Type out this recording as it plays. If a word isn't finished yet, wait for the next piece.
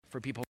for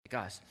people like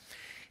us.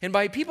 And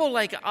by people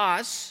like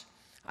us,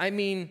 I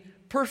mean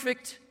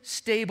perfect,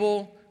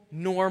 stable,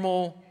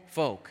 normal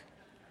folk.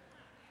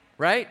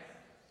 Right?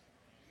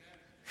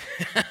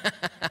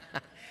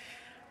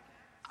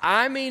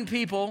 I mean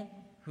people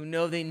who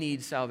know they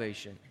need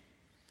salvation.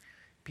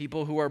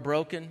 People who are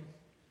broken,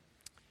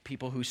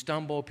 people who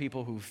stumble,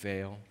 people who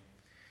fail.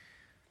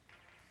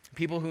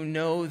 People who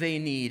know they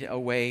need a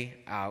way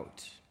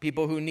out.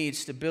 People who need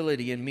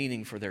stability and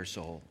meaning for their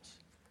souls.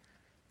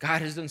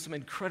 God has done some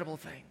incredible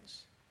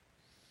things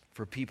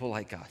for people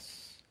like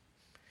us.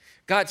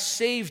 God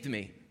saved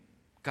me.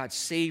 God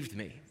saved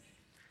me.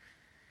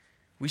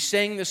 We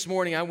sang this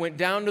morning, I went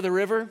down to the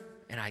river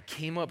and I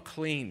came up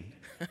clean.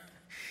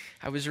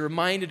 I was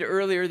reminded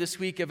earlier this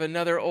week of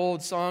another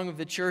old song of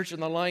the church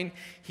in the line,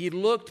 He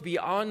looked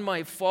beyond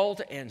my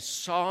fault and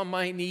saw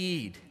my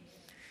need.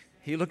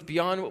 He looked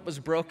beyond what was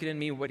broken in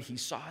me. What He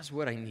saw is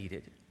what I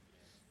needed,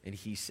 and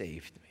He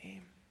saved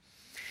me.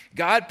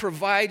 God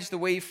provides the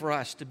way for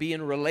us to be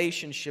in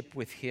relationship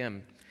with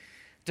Him,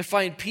 to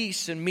find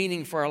peace and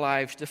meaning for our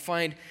lives, to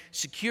find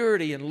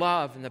security and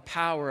love in the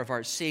power of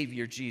our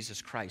Savior,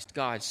 Jesus Christ.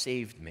 God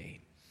saved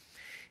me.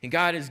 And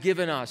God has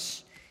given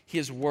us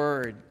His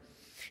Word.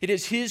 It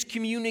is His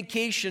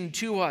communication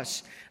to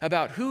us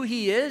about who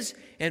He is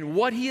and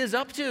what He is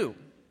up to.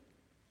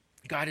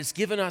 God has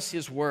given us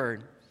His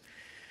Word.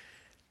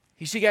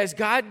 You see, guys,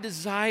 God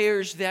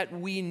desires that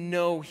we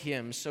know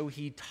Him, so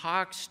He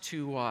talks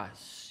to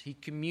us. He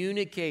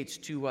communicates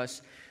to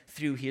us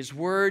through His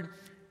Word,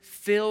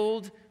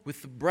 filled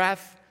with the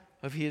breath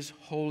of His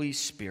Holy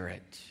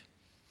Spirit.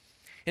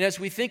 And as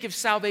we think of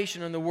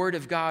salvation and the Word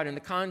of God in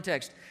the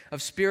context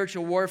of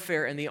spiritual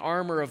warfare and the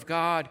armor of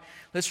God,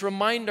 let's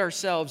remind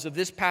ourselves of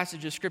this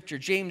passage of Scripture.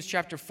 James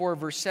chapter 4,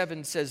 verse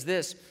 7 says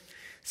this,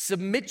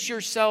 "Submit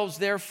yourselves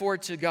therefore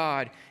to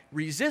God.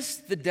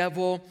 Resist the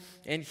devil,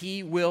 and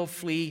he will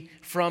flee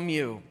from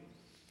you."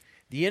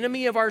 The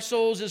enemy of our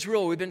souls is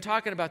real. We've been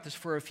talking about this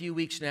for a few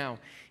weeks now,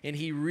 and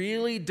he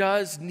really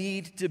does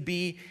need to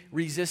be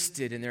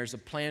resisted, and there's a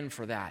plan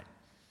for that.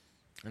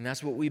 And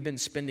that's what we've been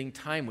spending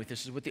time with.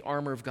 This is what the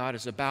armor of God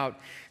is about.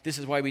 This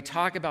is why we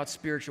talk about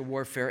spiritual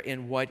warfare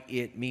and what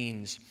it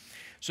means.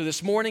 So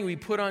this morning we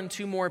put on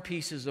two more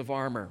pieces of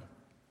armor.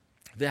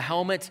 The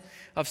helmet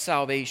of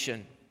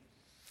salvation.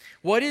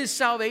 What is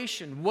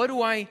salvation? What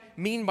do I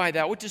mean by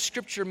that? What does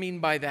Scripture mean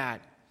by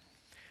that?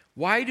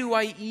 Why do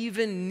I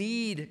even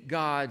need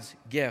God's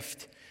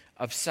gift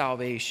of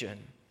salvation?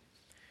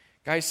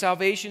 Guys,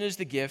 salvation is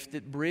the gift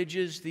that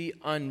bridges the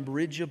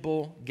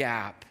unbridgeable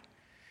gap.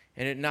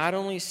 And it not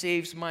only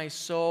saves my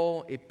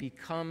soul, it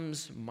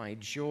becomes my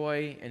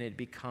joy and it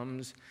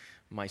becomes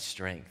my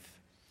strength.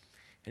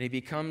 And it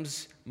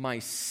becomes my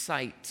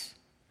sight.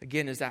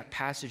 Again, as that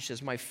passage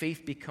says, my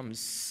faith becomes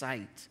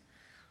sight.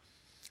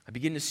 I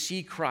begin to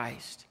see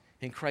Christ,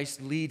 and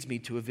Christ leads me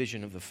to a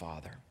vision of the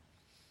Father.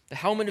 The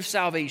helmet of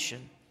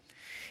salvation.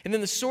 And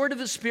then the sword of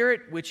the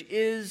Spirit, which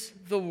is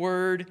the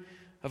Word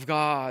of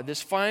God.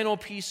 This final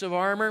piece of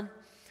armor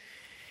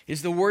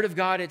is the Word of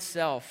God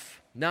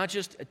itself. Not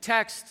just a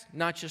text,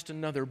 not just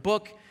another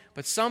book,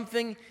 but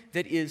something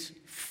that is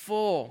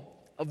full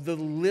of the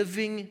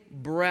living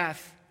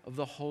breath of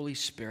the Holy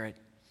Spirit.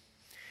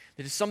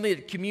 It is something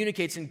that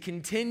communicates and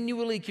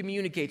continually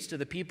communicates to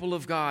the people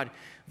of God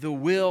the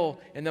will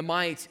and the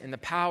might and the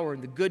power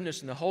and the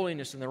goodness and the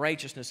holiness and the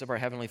righteousness of our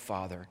Heavenly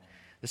Father.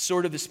 The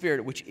sword of the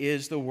Spirit, which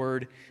is the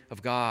Word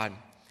of God.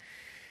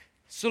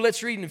 So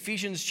let's read in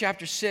Ephesians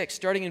chapter 6,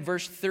 starting in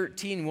verse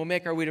 13. We'll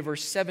make our way to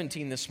verse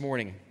 17 this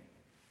morning.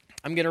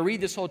 I'm going to read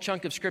this whole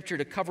chunk of Scripture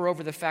to cover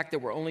over the fact that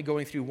we're only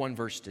going through one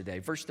verse today.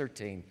 Verse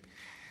 13.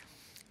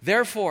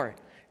 "Therefore,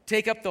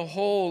 take up the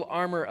whole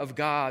armor of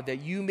God, that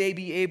you may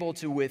be able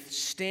to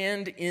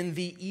withstand in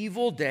the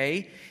evil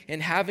day,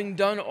 and having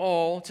done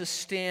all, to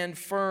stand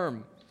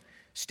firm.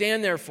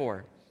 Stand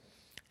therefore,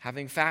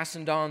 having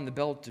fastened on the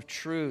belt of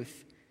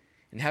truth,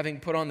 and having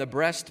put on the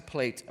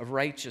breastplate of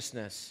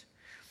righteousness,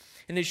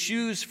 and the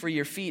shoes for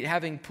your feet,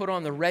 having put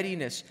on the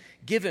readiness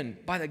given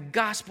by the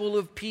gospel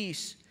of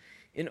peace.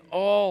 In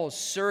all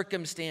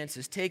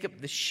circumstances, take up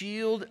the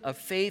shield of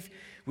faith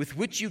with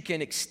which you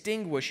can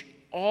extinguish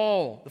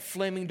all the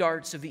flaming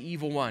darts of the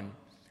evil one.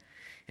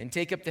 And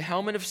take up the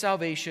helmet of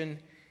salvation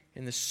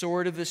and the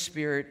sword of the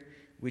Spirit,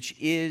 which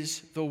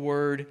is the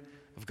Word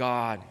of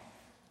God."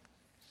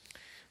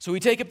 So we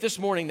take up this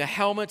morning the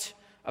helmet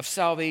of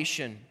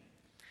salvation.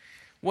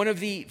 One of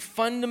the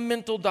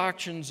fundamental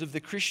doctrines of the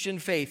Christian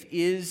faith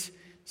is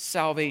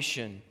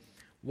salvation.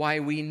 Why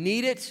we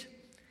need it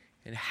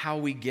and how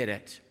we get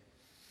it.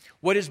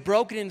 What is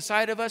broken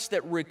inside of us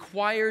that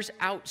requires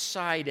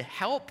outside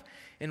help,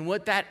 and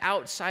what that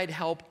outside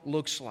help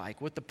looks like,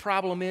 what the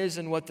problem is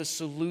and what the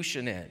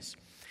solution is.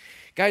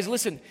 Guys,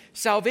 listen,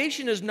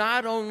 salvation is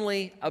not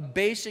only a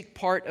basic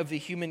part of the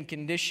human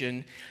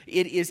condition,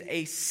 it is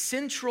a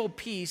central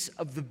piece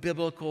of the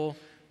biblical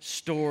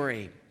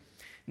story.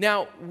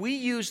 Now, we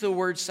use the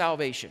word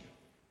salvation.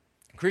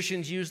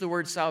 Christians use the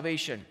word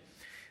salvation.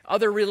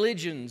 Other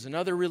religions and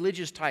other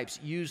religious types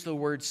use the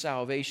word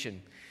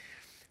salvation.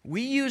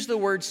 We use the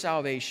word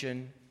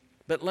salvation,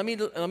 but let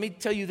me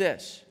tell you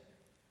this.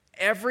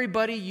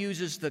 Everybody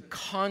uses the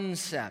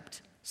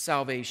concept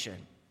salvation.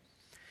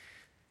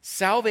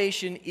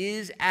 Salvation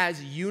is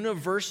as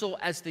universal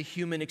as the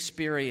human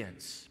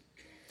experience.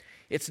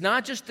 It's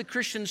not just the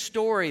Christian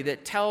story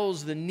that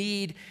tells the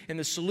need and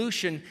the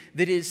solution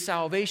that is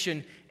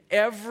salvation.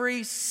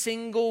 Every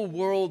single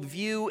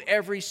worldview,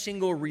 every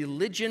single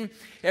religion,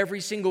 every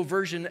single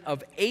version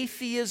of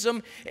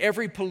atheism,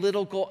 every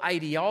political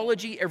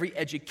ideology, every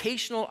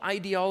educational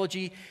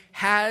ideology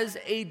has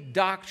a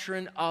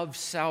doctrine of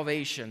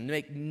salvation.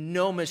 Make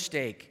no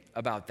mistake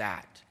about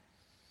that.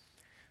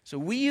 So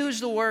we use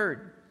the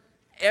word.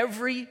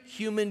 Every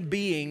human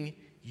being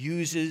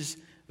uses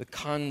the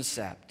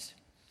concept.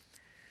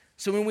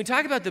 So when we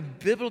talk about the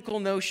biblical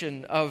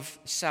notion of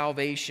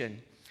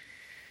salvation,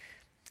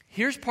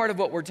 here's part of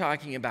what we're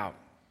talking about.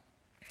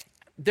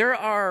 There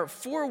are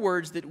 4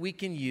 words that we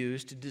can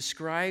use to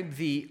describe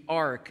the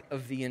arc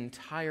of the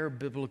entire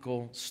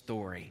biblical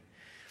story.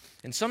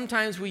 And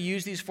sometimes we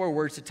use these 4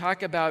 words to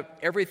talk about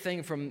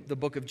everything from the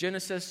book of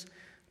Genesis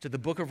to the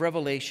book of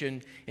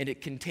Revelation, and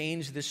it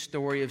contains this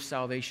story of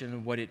salvation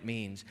and what it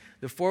means.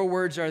 The 4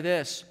 words are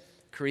this: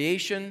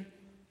 creation,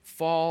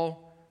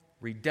 fall,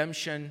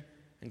 redemption,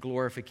 and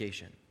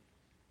glorification.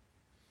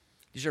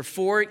 These are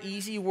 4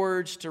 easy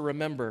words to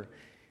remember.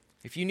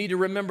 If you need to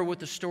remember what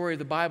the story of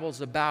the Bible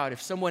is about,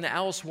 if someone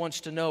else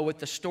wants to know what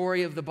the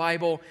story of the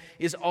Bible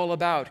is all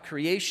about,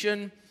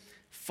 creation,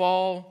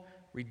 fall,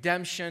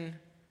 redemption,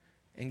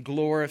 and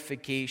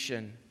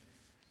glorification.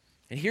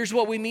 And here's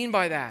what we mean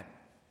by that.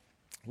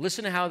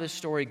 Listen to how this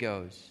story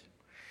goes.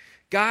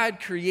 God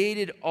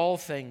created all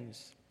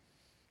things,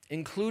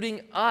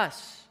 including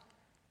us,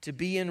 to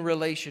be in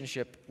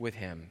relationship with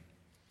Him.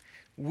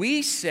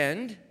 We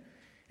sinned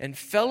and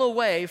fell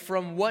away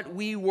from what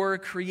we were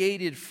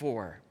created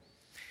for.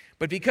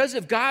 But because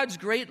of God's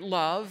great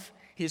love,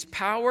 His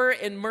power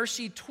and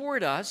mercy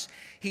toward us,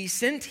 He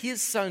sent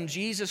His Son,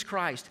 Jesus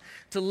Christ,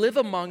 to live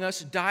among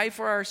us, die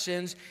for our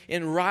sins,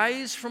 and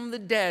rise from the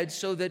dead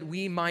so that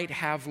we might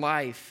have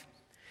life.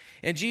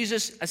 And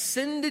Jesus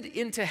ascended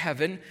into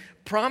heaven,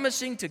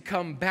 promising to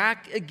come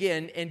back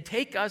again and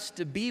take us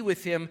to be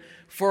with Him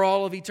for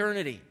all of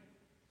eternity.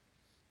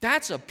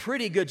 That's a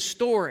pretty good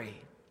story,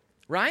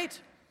 right?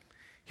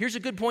 Here's a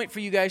good point for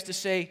you guys to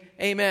say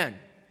amen.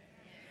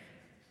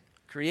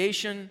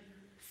 Creation,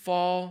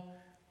 fall,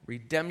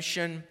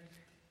 redemption,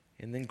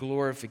 and then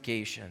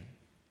glorification.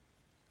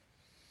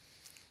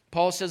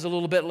 Paul says a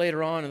little bit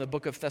later on in the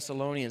book of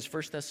Thessalonians,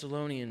 1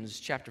 Thessalonians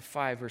chapter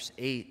 5, verse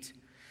 8,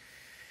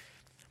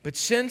 "But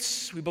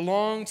since we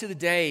belong to the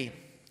day,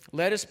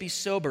 let us be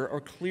sober or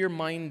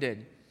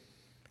clear-minded,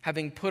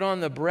 having put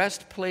on the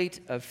breastplate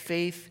of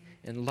faith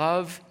and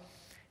love,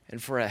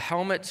 and for a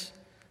helmet,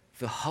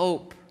 the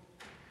hope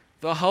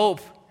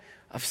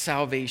of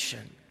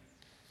salvation."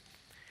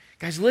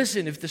 Guys,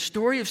 listen, if the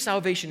story of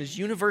salvation is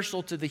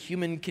universal to the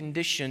human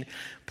condition,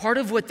 part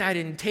of what that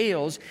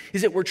entails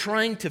is that we're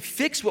trying to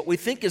fix what we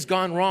think has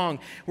gone wrong.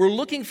 We're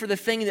looking for the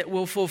thing that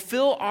will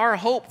fulfill our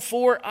hope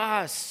for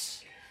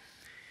us.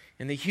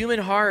 And the human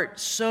heart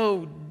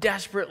so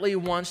desperately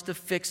wants to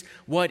fix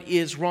what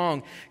is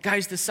wrong.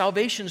 Guys, the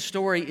salvation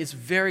story is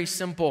very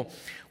simple.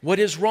 What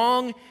is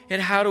wrong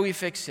and how do we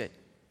fix it?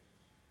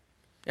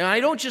 And I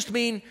don't just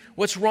mean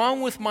what's wrong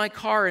with my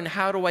car and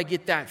how do I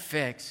get that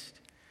fixed.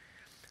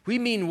 We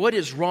mean what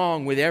is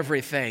wrong with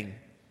everything.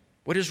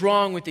 What is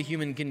wrong with the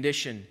human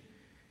condition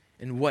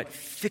and what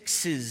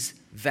fixes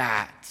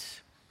that.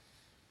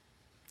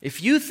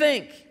 If you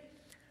think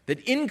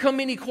that income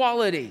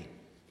inequality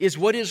is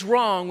what is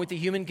wrong with the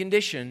human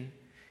condition,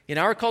 in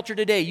our culture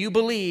today, you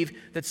believe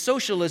that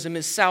socialism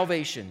is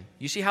salvation.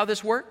 You see how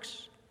this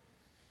works?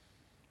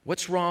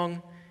 What's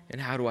wrong and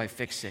how do I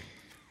fix it?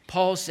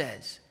 Paul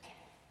says,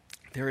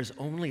 there is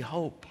only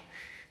hope.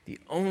 The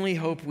only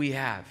hope we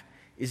have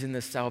is in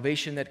the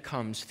salvation that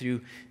comes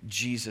through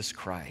Jesus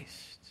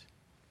Christ.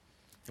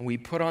 And we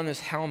put on this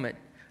helmet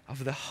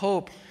of the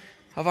hope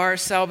of our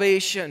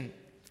salvation.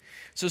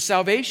 So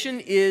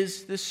salvation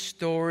is the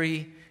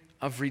story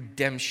of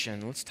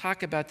redemption. Let's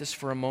talk about this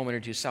for a moment or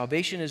two.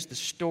 Salvation is the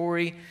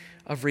story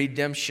of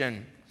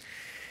redemption.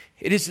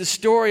 It is the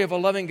story of a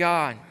loving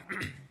God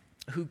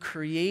who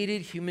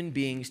created human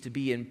beings to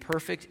be in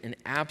perfect and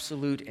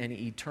absolute and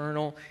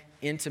eternal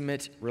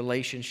intimate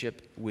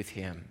relationship with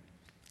Him.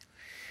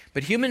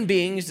 But human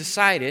beings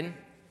decided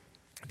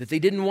that they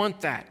didn't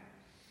want that.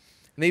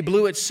 And they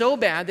blew it so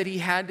bad that He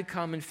had to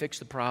come and fix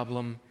the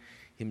problem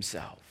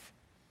Himself.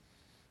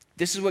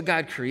 This is what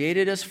God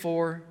created us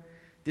for.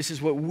 This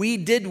is what we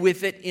did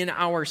with it in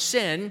our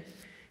sin.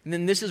 And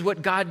then this is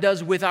what God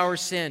does with our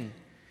sin.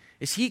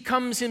 Is He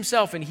comes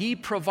Himself and He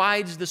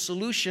provides the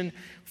solution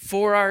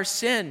for our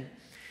sin.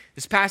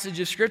 This passage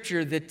of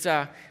Scripture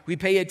that we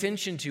pay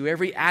attention to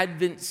every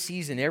Advent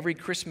season, every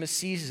Christmas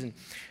season.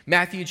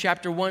 Matthew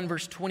chapter 1,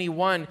 verse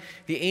 21,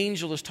 the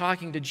angel is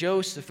talking to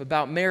Joseph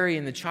about Mary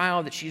and the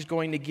child that she's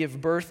going to give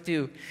birth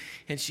to.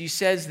 And she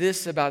says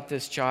this about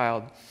this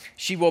child: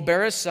 "She will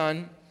bear a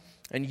son,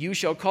 and you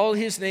shall call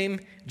his name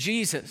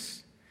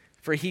Jesus,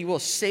 for he will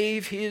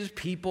save his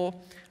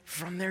people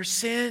from their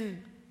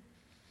sin.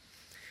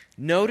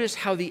 Notice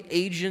how the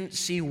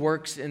agency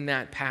works in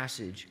that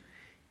passage.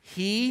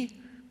 He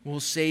will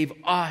save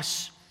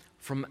us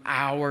from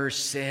our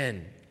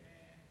sin.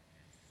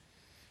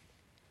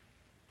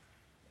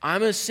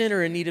 I'm a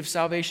sinner in need of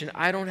salvation.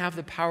 I don't have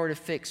the power to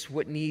fix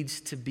what needs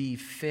to be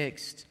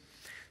fixed.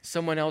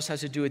 Someone else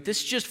has to do it.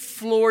 This just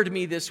floored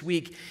me this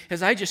week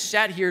as I just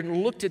sat here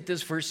and looked at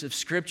this verse of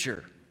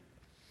Scripture.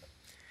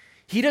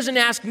 He doesn't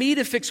ask me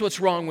to fix what's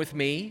wrong with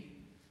me.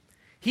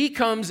 He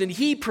comes and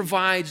he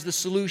provides the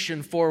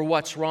solution for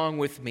what's wrong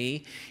with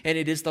me, and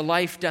it is the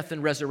life, death,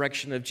 and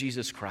resurrection of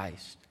Jesus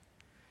Christ.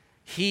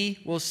 He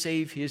will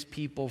save his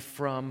people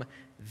from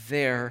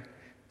their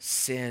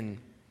sin.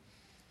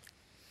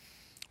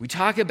 We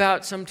talk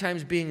about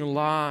sometimes being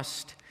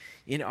lost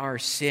in our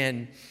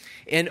sin.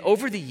 And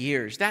over the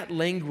years, that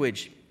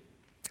language,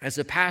 as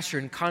a pastor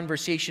in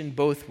conversation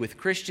both with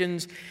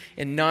Christians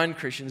and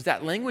non-Christians,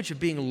 that language of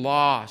being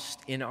lost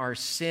in our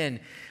sin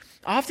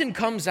often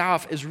comes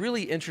off as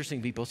really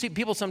interesting people. See,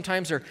 people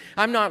sometimes are,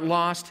 I'm not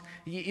lost.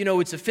 You know,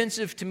 it's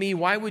offensive to me.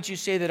 Why would you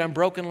say that I'm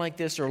broken like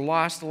this or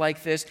lost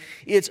like this?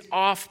 It's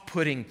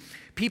off-putting.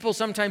 People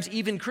sometimes,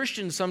 even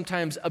Christians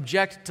sometimes,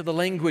 object to the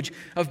language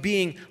of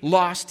being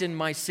lost in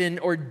my sin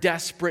or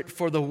desperate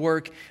for the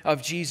work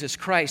of Jesus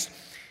Christ.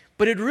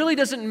 But it really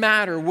doesn't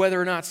matter whether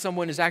or not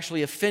someone is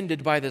actually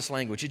offended by this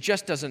language. It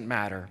just doesn't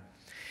matter.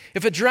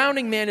 If a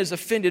drowning man is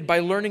offended by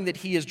learning that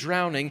he is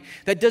drowning,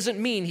 that doesn't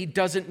mean he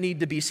doesn't need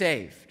to be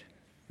saved,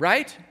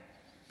 right?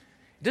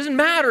 It doesn't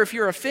matter if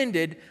you're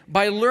offended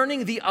by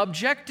learning the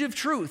objective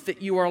truth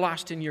that you are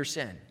lost in your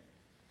sin.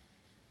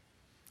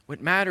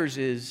 What matters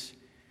is,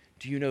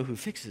 do you know who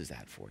fixes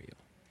that for you?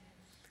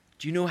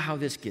 Do you know how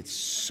this gets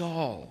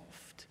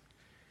solved?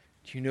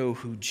 Do you know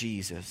who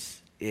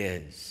Jesus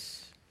is?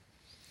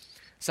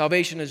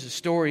 Salvation is a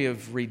story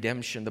of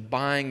redemption, the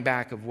buying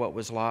back of what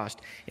was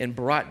lost and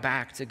brought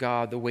back to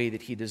God the way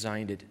that he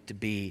designed it to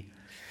be.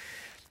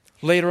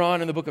 Later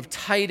on in the book of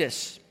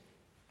Titus,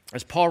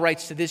 as Paul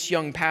writes to this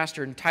young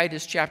pastor in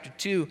Titus chapter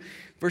 2,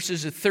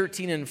 verses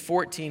 13 and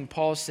 14,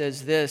 Paul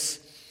says this,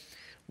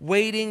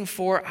 waiting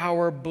for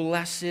our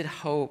blessed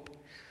hope,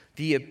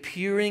 the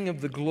appearing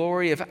of the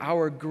glory of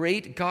our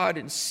great God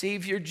and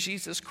Savior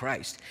Jesus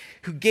Christ,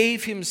 who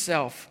gave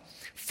himself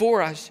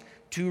for us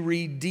to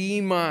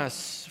redeem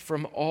us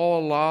from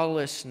all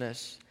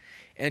lawlessness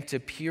and to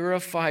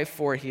purify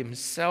for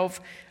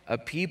himself a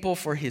people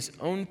for his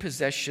own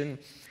possession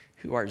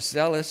who are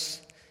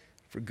zealous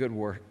for good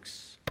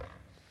works.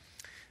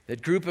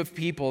 That group of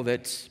people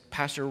that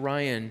Pastor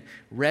Ryan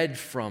read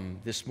from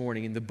this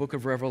morning in the book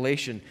of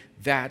Revelation,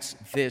 that's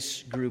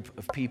this group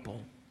of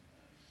people.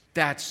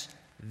 That's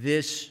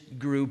this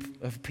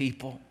group of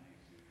people.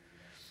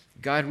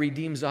 God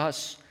redeems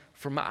us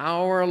from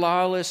our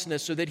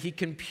lawlessness so that he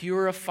can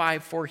purify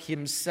for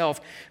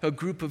himself a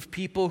group of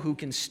people who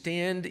can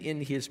stand in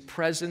his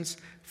presence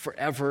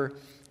forever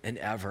and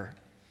ever.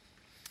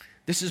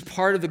 This is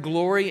part of the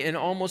glory and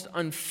almost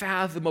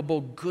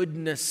unfathomable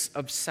goodness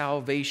of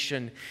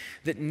salvation,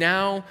 that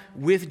now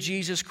with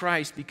Jesus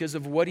Christ, because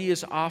of what he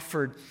has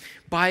offered,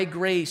 by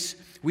grace,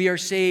 we are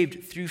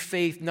saved through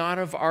faith, not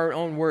of our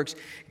own works.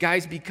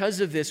 Guys, because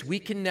of this, we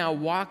can now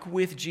walk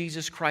with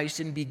Jesus Christ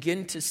and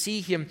begin to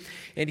see him.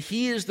 And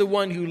he is the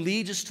one who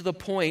leads us to the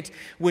point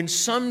when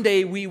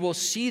someday we will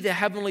see the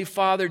Heavenly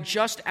Father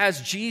just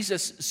as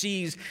Jesus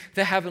sees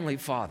the Heavenly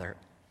Father.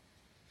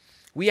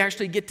 We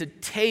actually get to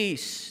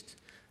taste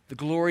the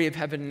glory of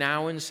heaven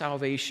now in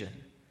salvation.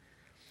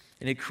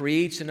 And it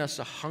creates in us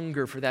a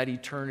hunger for that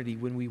eternity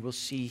when we will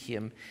see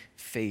him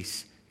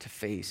face to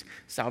face.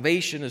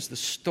 Salvation is the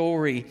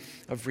story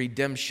of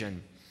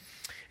redemption.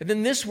 And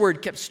then this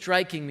word kept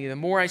striking me the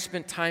more I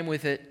spent time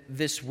with it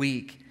this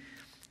week.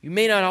 You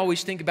may not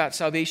always think about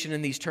salvation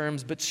in these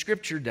terms, but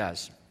Scripture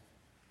does.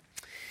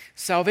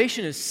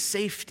 Salvation is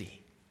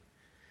safety.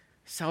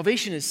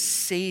 Salvation is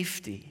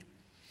safety.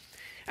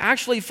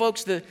 Actually,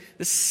 folks, the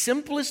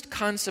simplest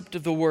concept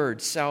of the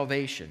word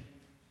salvation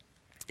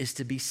is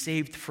to be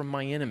saved from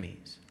my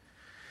enemies.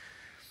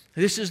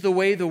 This is the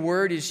way the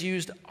word is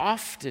used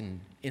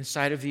often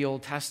inside of the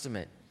Old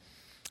Testament.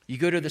 You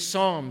go to the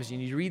Psalms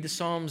and you read the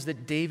Psalms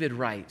that David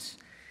writes.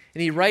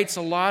 And he writes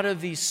a lot of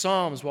these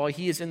Psalms while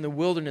he is in the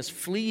wilderness,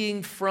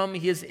 fleeing from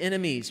his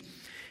enemies.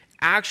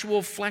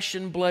 Actual flesh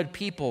and blood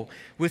people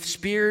with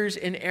spears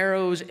and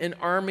arrows and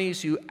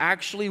armies who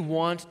actually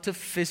want to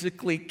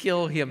physically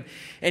kill him.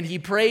 And he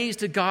prays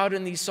to God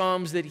in these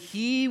Psalms that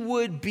he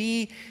would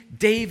be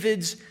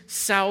David's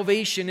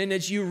salvation. And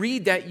as you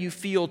read that, you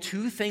feel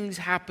two things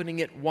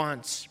happening at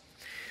once.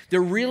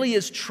 There really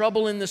is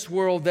trouble in this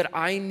world that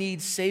I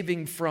need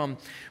saving from.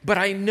 But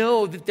I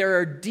know that there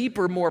are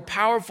deeper, more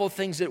powerful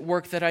things at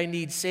work that I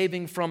need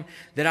saving from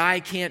that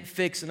I can't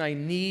fix. And I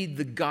need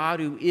the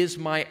God who is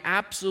my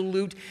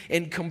absolute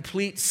and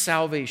complete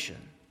salvation.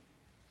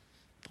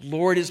 The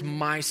Lord is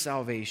my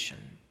salvation.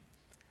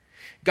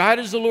 God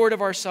is the Lord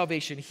of our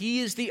salvation.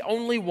 He is the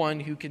only one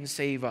who can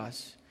save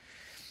us.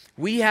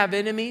 We have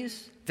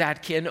enemies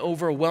that can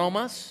overwhelm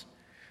us.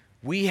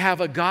 We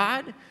have a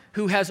God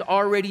who has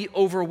already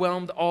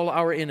overwhelmed all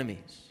our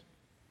enemies.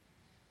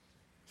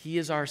 He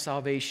is our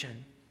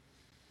salvation.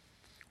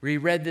 We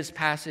read this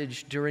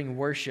passage during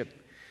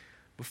worship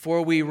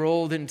before we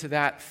rolled into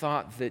that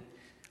thought that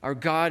our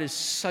God is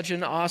such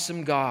an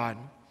awesome God.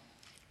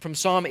 From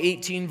Psalm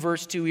 18,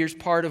 verse 2, here's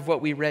part of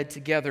what we read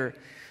together.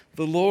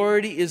 The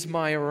Lord is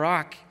my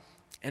rock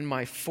and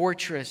my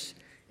fortress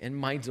and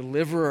my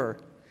deliverer,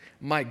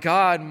 my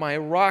God, my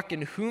rock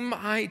in whom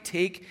I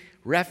take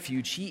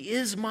refuge. He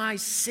is my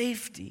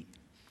safety,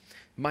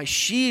 my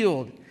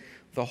shield,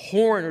 the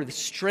horn or the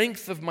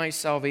strength of my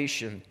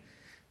salvation,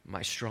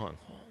 my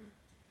stronghold.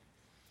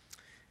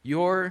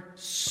 Your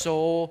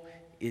soul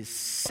is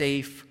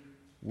safe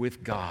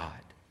with God.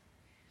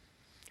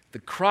 The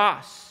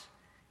cross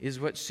is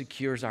what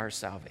secures our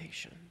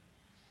salvation.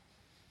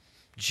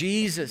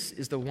 Jesus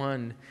is the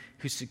one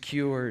who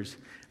secures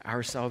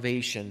our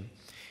salvation.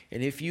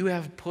 And if you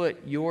have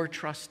put your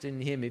trust in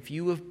Him, if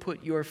you have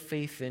put your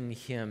faith in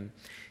Him,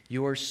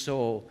 your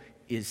soul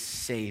is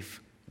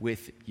safe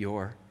with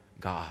your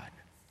God.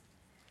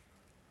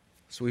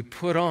 So we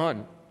put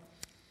on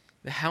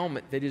the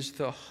helmet that is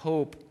the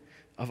hope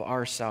of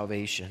our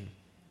salvation.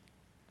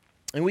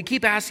 And we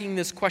keep asking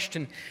this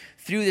question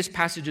through this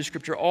passage of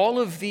Scripture. All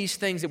of these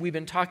things that we've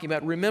been talking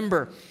about,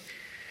 remember,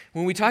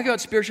 when we talk about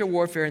spiritual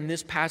warfare in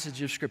this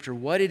passage of Scripture,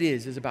 what it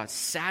is about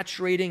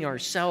saturating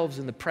ourselves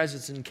in the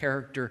presence and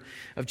character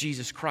of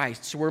Jesus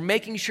Christ. So we're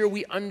making sure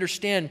we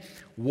understand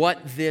what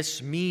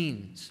this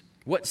means,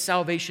 what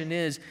salvation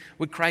is,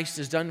 what Christ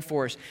has done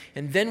for us.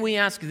 And then we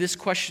ask this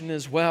question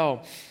as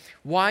well.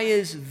 Why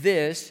is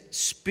this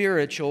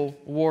spiritual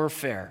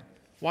warfare?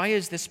 Why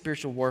is this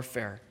spiritual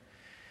warfare?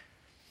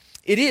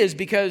 It is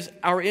because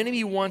our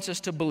enemy wants us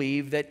to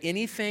believe that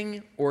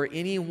anything or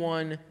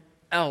anyone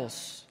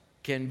else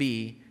can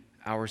be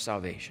our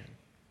salvation.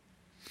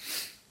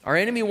 Our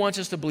enemy wants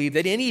us to believe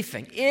that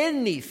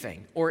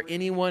anything or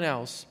anyone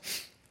else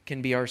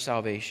can be our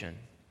salvation.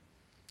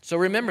 So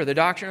remember, the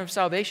doctrine of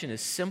salvation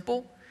is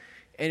simple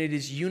and it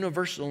is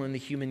universal in the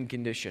human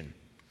condition.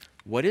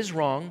 What is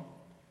wrong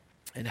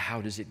and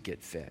how does it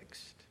get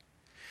fixed?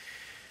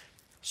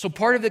 So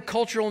part of the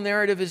cultural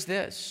narrative is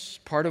this.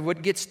 Part of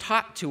what gets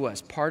taught to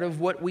us, part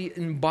of what we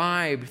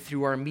imbibe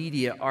through our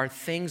media are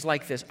things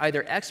like this,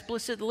 either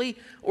explicitly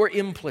or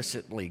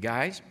implicitly,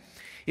 guys.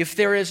 If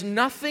there is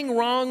nothing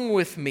wrong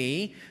with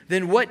me,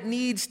 then what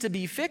needs to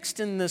be fixed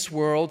in this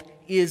world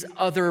is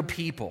other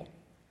people.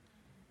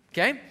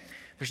 Okay?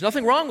 There's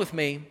nothing wrong with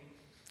me,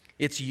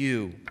 it's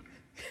you.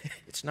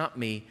 It's not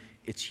me,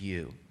 it's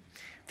you.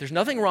 If there's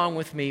nothing wrong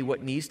with me,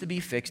 what needs to be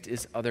fixed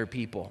is other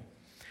people.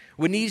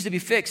 What needs to be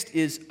fixed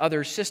is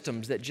other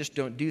systems that just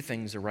don't do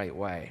things the right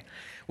way.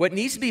 What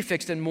needs to be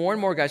fixed, and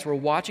more, guys, we're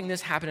watching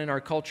this happen in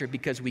our culture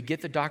because we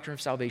get the doctrine of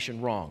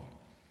salvation wrong.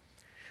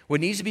 What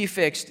needs to be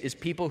fixed is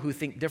people who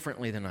think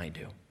differently than I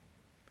do.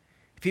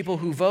 People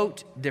who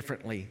vote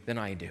differently than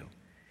I do.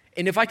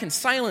 And if I can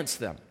silence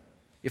them,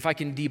 if I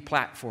can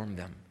deplatform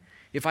them,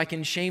 if I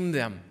can shame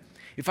them,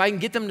 if I can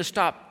get them to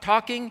stop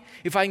talking,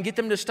 if I can get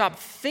them to stop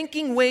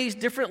thinking ways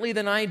differently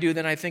than I do,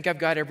 then I think I've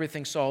got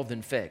everything solved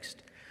and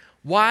fixed.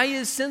 Why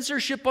is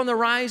censorship on the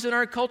rise in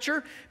our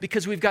culture?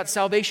 Because we've got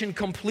salvation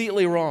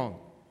completely wrong.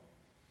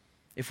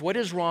 If what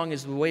is wrong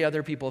is the way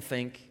other people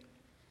think,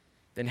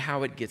 then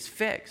how it gets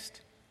fixed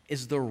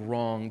is the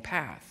wrong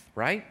path,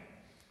 right?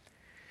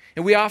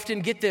 And we often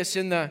get this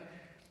in the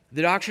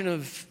doctrine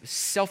of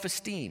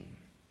self-esteem.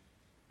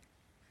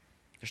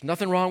 There's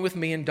nothing wrong with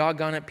me, and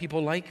doggone it,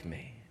 people like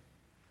me.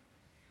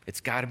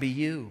 It's got to be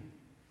you.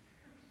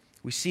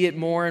 We see it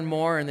more and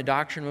more in the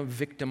doctrine of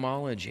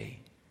victimology.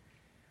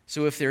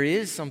 So if there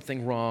is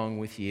something wrong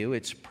with you,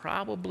 it's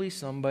probably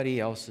somebody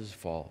else's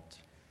fault.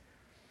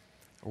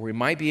 Or we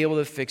might be able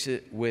to fix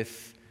it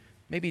with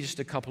maybe just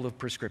a couple of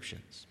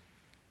prescriptions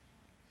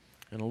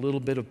and a little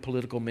bit of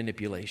political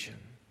manipulation.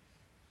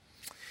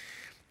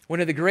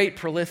 One of the great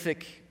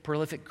prolific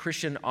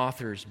Christian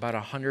authors about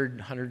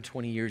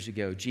 120 years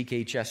ago,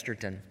 G.K.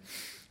 Chesterton,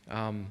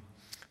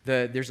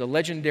 there's a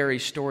legendary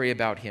story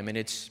about him, and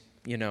it's,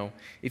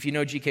 if you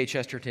know G.K.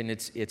 Chesterton,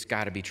 it's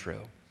got to be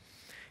true.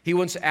 He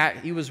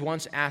was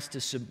once asked to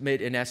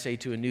submit an essay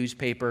to a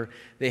newspaper.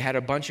 They had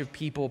a bunch of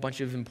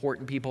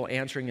important people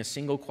answering a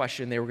single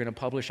question. They were going to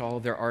publish all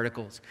of their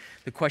articles.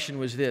 The question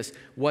was this: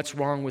 what's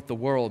wrong with the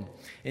world?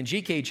 And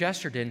G.K.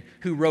 Chesterton,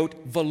 who wrote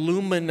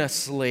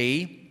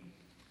voluminously,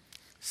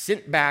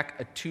 sent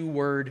back a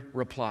 2-word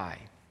reply: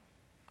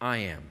 I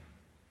am.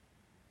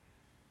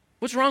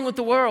 What's wrong with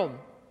the world?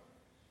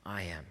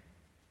 I am.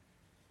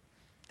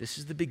 This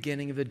is the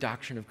beginning of the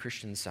doctrine of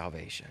Christian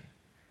salvation.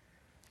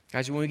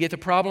 Guys, when we get the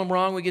problem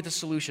wrong, we get the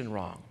solution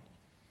wrong.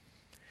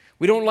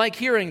 We don't like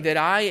hearing that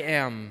I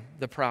am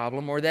the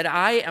problem or that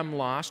I am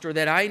lost or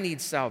that I need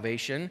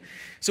salvation.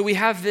 So we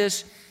have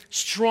this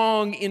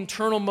strong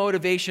internal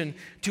motivation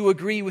to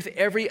agree with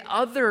every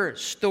other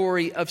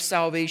story of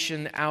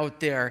salvation out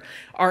there.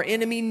 Our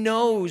enemy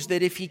knows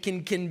that if he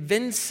can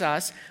convince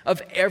us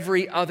of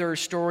every other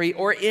story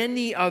or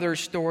any other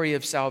story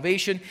of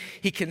salvation,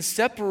 he can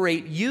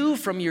separate you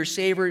from your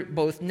Savior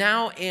both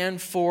now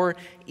and for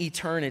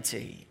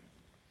eternity.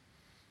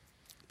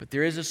 But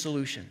there is a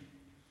solution,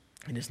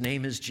 and his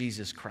name is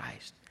Jesus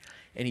Christ.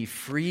 And he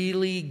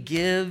freely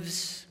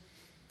gives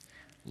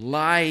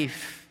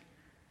life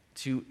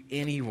to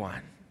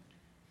anyone,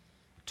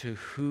 to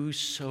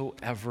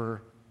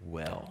whosoever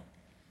will.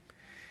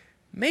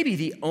 Maybe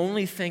the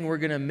only thing we're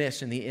going to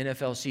miss in the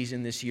NFL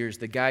season this year is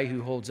the guy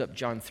who holds up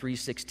John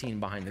 3:16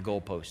 behind the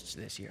goalposts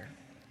this year.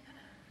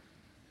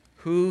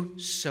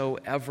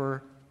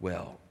 Whosoever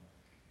will.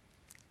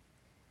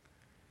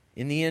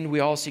 In the end, we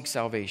all seek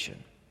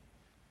salvation.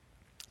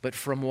 But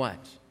from what?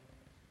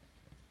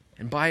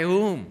 And by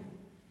whom?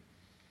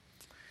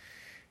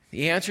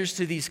 The answers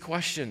to these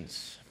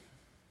questions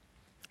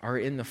are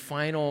in the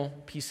final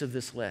piece of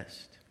this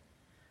list.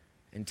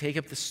 And take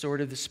up the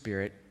sword of the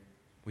Spirit,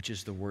 which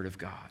is the Word of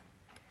God.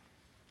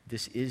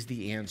 This is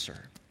the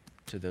answer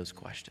to those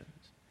questions.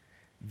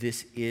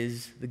 This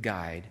is the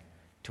guide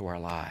to our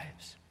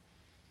lives.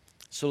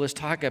 So let's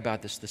talk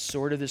about this, the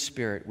sword of the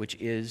Spirit, which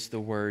is the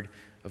Word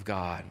of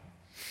God.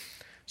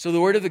 So the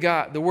Word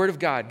of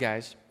God,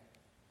 guys,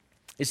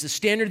 is the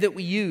standard that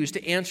we use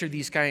to answer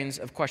these kinds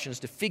of questions,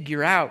 to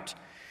figure out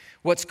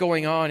what's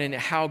going on and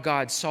how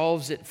God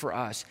solves it for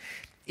us.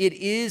 It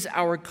is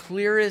our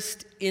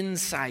clearest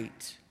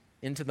insight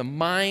into the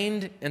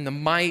mind and the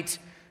might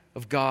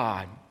of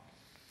God.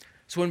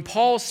 So when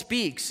Paul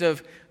speaks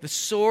of the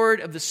sword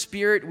of the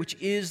Spirit, which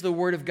is the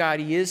Word of God,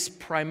 he is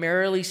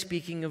primarily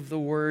speaking of the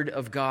Word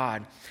of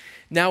God.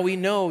 Now we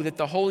know that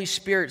the Holy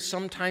Spirit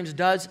sometimes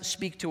does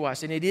speak to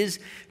us, and it is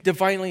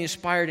divinely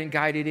inspired and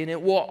guided, and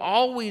it will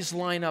always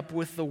line up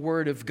with the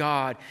Word of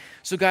God.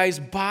 So guys,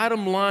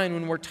 bottom line,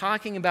 when we're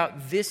talking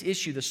about this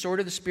issue, the sword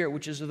of the Spirit,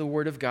 which is the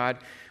Word of God,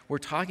 we're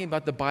talking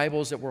about the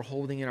Bibles that we're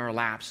holding in our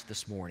laps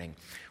this morning.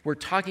 We're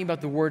talking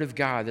about the Word of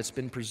God that's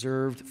been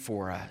preserved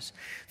for us.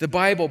 The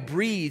Bible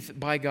breathed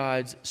by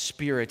God's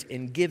Spirit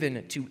and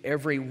given to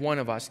every one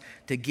of us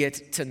to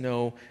get to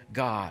know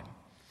God.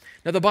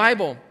 Now the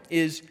Bible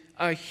is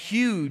a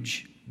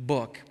huge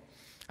book.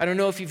 I don't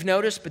know if you've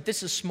noticed, but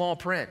this is small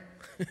print.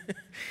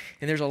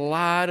 And there's a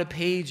lot of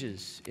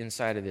pages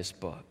inside of this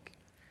book.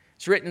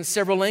 It's written in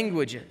several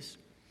languages,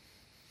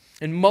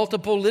 in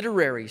multiple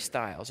literary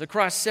styles,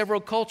 across several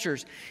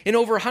cultures, in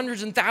over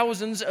hundreds and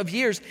thousands of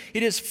years.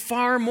 It is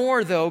far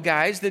more, though,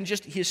 guys, than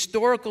just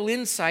historical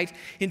insight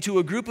into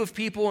a group of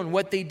people and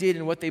what they did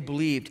and what they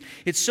believed.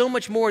 It's so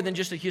much more than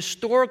just a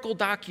historical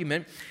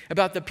document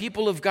about the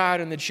people of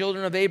God and the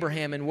children of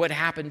Abraham and what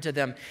happened to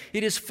them.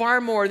 It is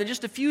far more than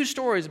just a few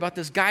stories about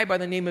this guy by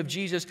the name of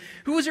Jesus,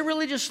 who was a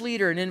religious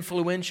leader and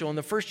influential in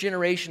the first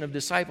generation of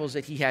disciples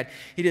that he had.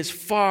 It is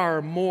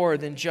far more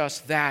than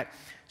just that.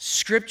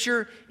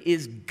 Scripture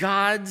is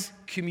God's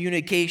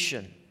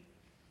communication.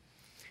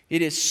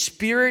 It is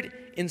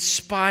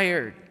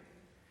Spirit-inspired.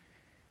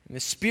 And the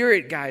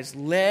Spirit, guys,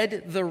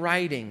 led the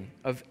writing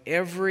of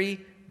every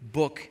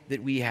book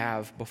that we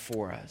have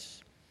before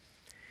us.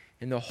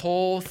 And the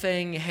whole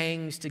thing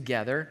hangs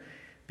together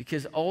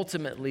because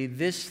ultimately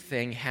this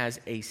thing has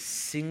a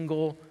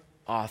single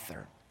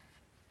author.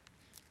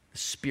 The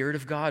Spirit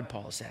of God,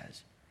 Paul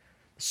says.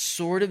 The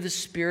sword of the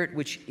Spirit,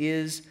 which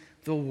is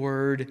the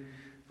Word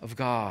of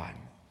God.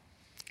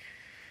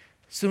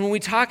 So when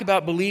we talk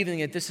about believing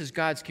that this is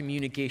God's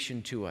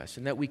communication to us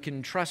and that we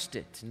can trust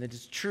it and that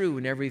it's true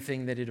in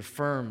everything that it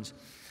affirms,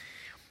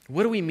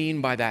 what do we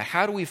mean by that?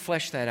 How do we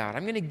flesh that out?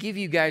 I'm going to give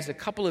you guys a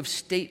couple of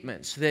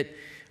statements that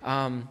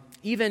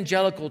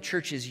evangelical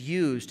churches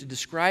use to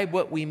describe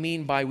what we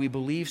mean by we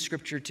believe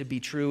Scripture to be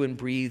true and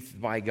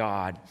breathed by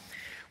God.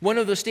 One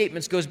of those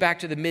statements goes back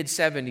to the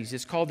mid-'70s.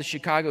 It's called the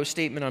Chicago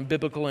Statement on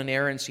Biblical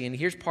Inerrancy, and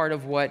here's part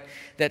of what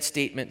that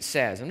statement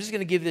says. I'm just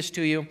going to give this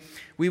to you.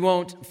 We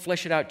won't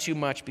flesh it out too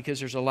much because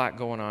there's a lot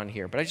going on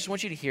here, but I just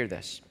want you to hear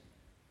this.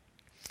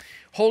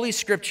 Holy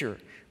Scripture,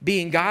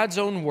 being God's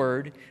own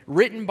word,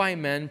 written by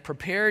men,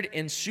 prepared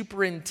and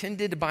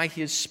superintended by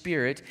His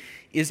Spirit,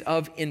 is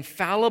of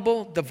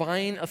infallible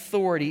divine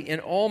authority in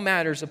all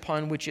matters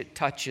upon which it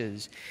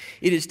touches.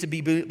 It is to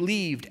be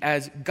believed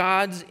as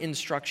God's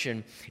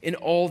instruction in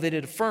all that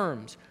it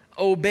affirms,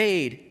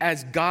 obeyed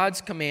as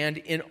God's command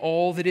in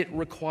all that it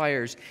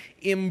requires,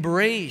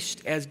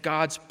 embraced as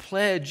God's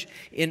pledge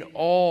in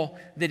all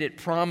that it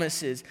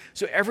promises.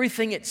 So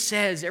everything it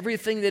says,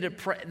 everything that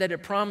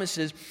it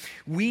promises,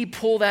 we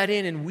pull that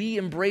in and we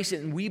embrace it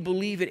and we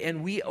believe it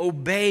and we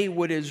obey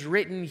what is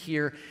written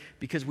here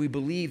because we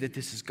believe that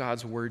this is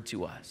God's word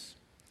to us.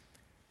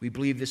 We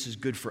believe this is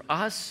good for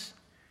us,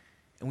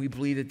 and we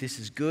believe that this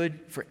is good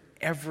for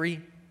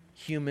every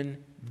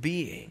human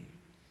being.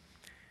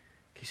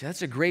 Okay, so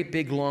that's a great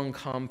big long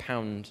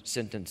compound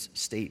sentence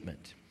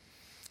statement.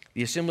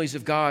 the assemblies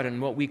of God,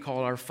 and what we call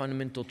our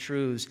fundamental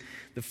truths.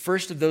 The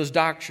first of those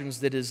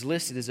doctrines that is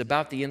listed is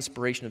about the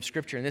inspiration of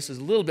Scripture, and this is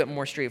a little bit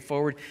more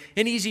straightforward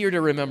and easier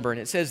to remember,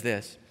 and it says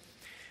this: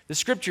 the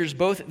Scriptures,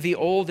 both the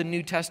Old and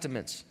New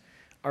Testaments,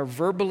 are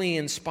verbally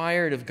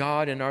inspired of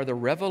God and are the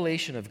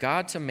revelation of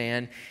God to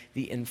man,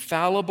 the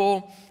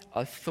infallible,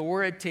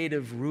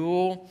 authoritative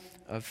rule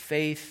of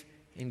faith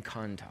and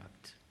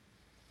conduct.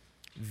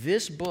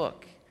 This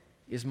book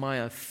is my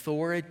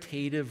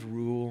authoritative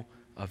rule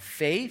of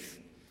faith,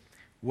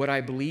 what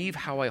I believe,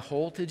 how I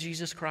hold to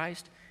Jesus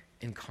Christ,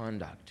 and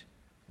conduct,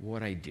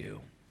 what I do,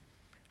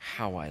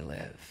 how I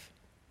live.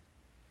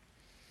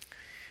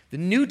 The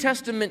New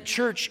Testament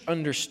church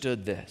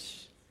understood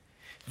this.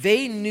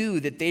 They knew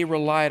that they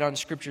relied on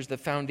Scripture as the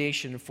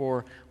foundation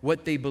for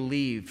what they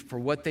believed, for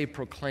what they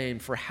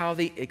proclaimed, for how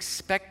they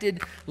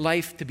expected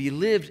life to be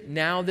lived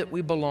now that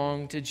we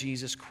belong to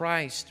Jesus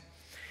Christ.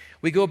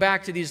 We go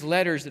back to these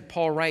letters that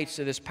Paul writes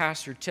to this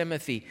pastor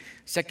Timothy,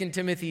 2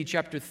 Timothy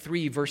chapter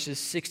 3, verses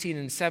 16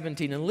 and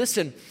 17, and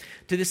listen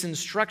to this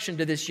instruction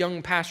to this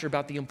young pastor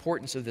about the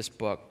importance of this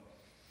book.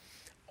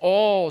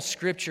 All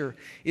Scripture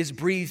is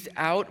breathed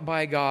out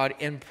by God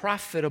and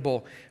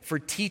profitable for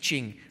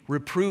teaching,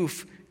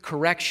 reproof,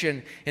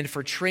 correction, and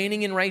for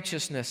training in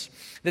righteousness,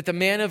 that the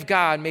man of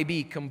God may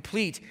be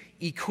complete,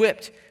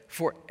 equipped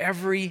for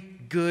every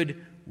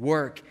good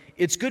work.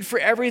 It's good for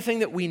everything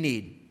that we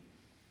need.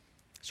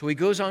 So he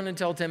goes on to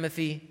tell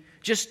Timothy,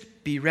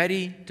 just be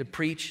ready to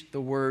preach the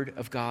word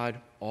of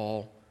God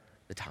all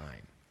the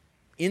time,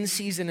 in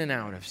season and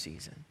out of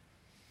season.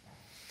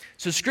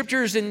 So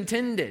Scripture is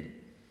intended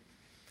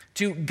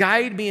to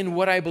guide me in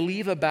what I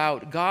believe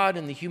about God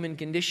and the human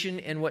condition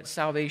and what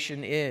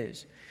salvation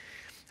is.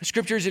 The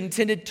Scripture is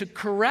intended to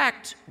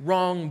correct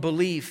wrong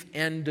belief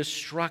and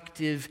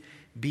destructive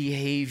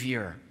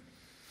behavior.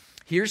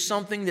 Here's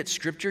something that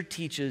Scripture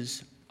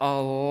teaches a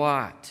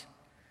lot,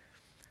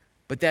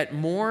 but that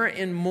more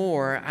and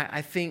more,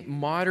 I think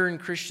modern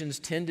Christians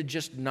tend to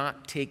just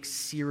not take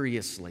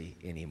seriously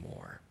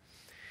anymore.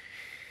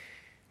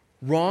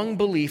 Wrong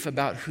belief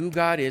about who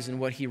God is and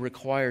what He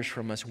requires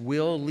from us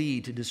will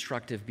lead to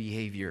destructive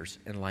behaviors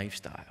and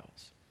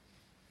lifestyles.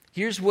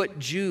 Here's what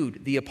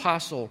Jude, the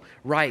apostle,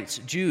 writes.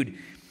 Jude,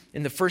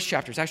 in the first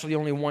chapter, it's actually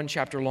only one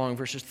chapter long,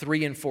 verses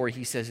 3 and 4,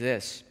 he says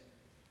this: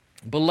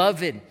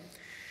 Beloved,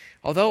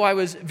 although I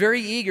was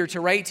very eager to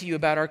write to you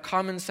about our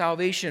common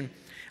salvation,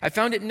 I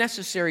found it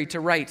necessary to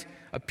write,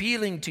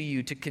 appealing to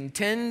you to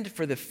contend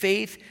for the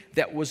faith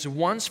that was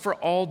once for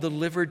all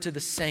delivered to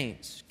the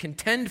saints.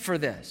 Contend for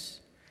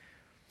this.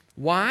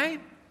 Why?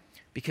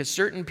 Because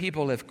certain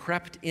people have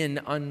crept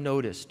in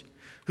unnoticed,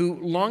 who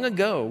long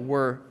ago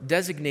were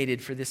designated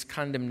for this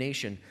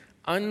condemnation,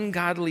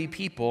 ungodly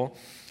people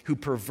who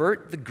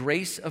pervert the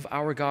grace of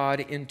our God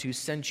into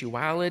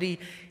sensuality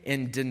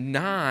and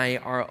deny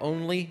our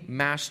only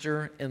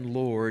Master and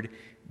Lord,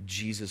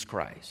 Jesus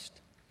Christ.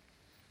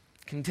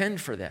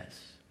 Contend for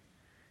this,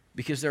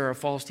 because there are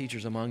false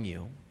teachers among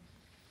you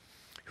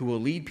who will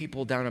lead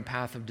people down a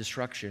path of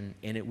destruction,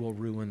 and it will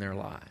ruin their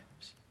lives.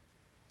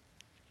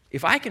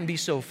 If I can be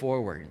so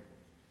forward,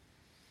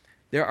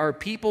 there are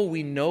people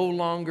we no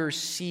longer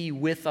see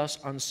with us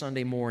on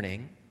Sunday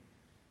morning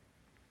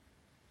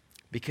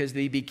because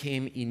they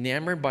became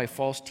enamored by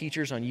false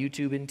teachers on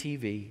YouTube and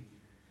TV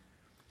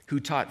who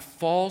taught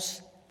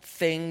false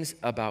things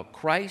about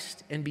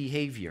Christ and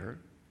behavior.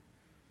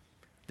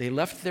 They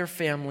left their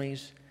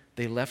families,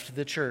 they left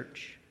the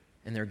church,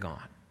 and they're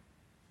gone.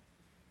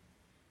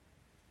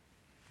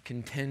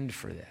 Contend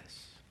for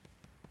this,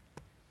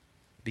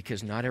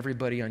 because not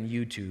everybody on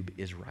YouTube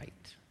is right.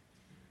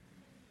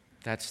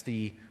 That's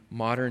the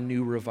modern,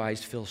 new,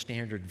 revised, Phil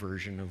Standard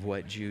version of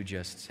what Jude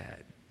just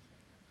said.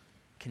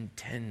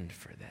 Contend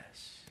for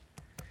this,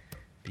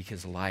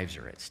 because lives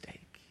are at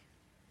stake.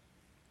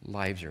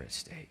 Lives are at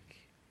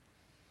stake.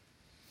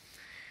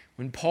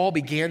 When Paul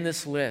began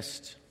this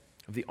list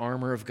of the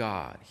armor of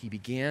God, he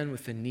began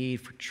with the need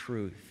for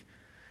truth.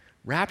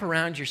 Wrap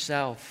around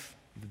yourself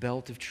the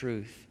belt of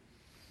truth.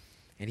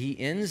 And he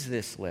ends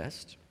this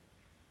list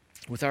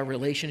with our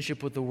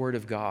relationship with the Word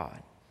of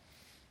God.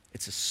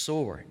 It's a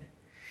sword.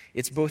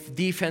 It's both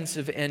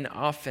defensive and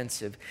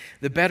offensive.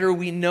 The better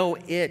we know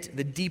it,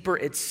 the deeper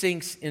it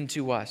sinks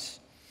into us.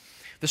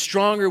 The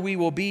stronger we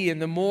will be,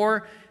 and the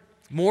more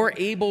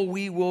able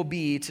we will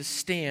be to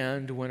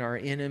stand when our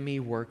enemy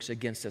works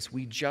against us.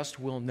 We just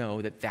will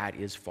know that that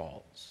is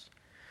false.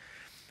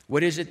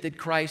 What is it that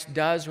Christ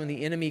does when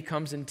the enemy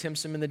comes and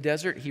tempts him in the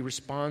desert? He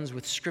responds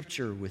with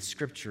Scripture, with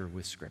Scripture,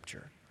 with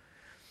Scripture.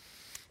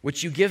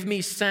 What you give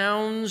me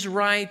sounds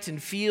right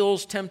and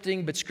feels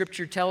tempting, but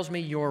Scripture tells me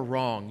you're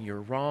wrong,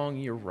 you're wrong,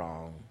 you're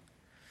wrong.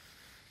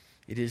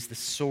 It is the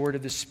sword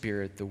of the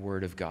Spirit, the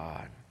Word of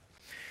God.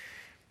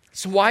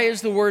 So why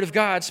is the Word of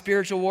God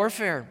spiritual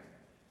warfare?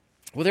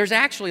 Well, there's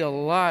actually a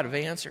lot of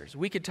answers.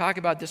 We could talk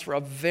about this for a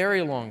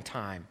very long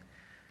time.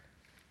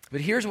 But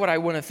here's what I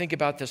want to think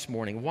about this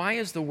morning. Why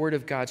is the Word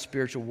of God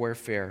spiritual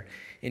warfare?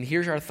 And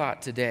here's our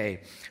thought today.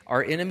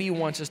 Our enemy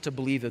wants us to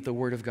believe that the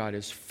Word of God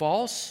is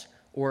false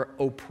or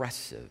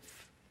oppressive.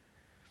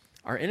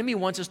 Our enemy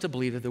wants us to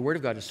believe that the Word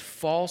of God is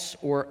false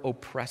or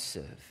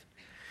oppressive.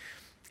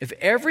 If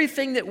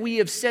everything that we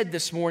have said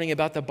this morning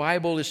about the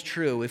Bible is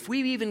true, if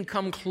we've even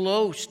come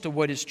close to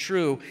what is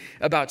true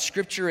about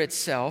Scripture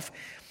itself,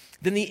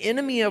 then the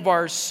enemy of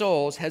our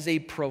souls has a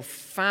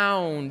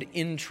profound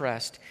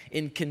interest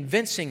in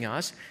convincing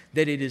us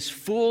that it is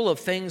full of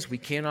things we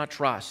cannot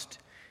trust.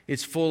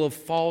 It's full of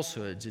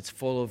falsehoods. It's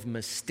full of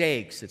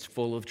mistakes. It's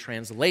full of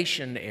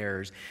translation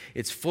errors.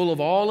 It's full of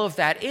all of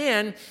that.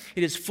 And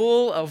it is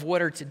full of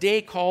what are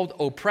today called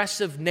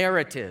oppressive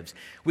narratives.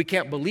 We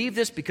can't believe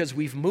this because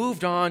we've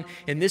moved on,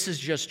 and this is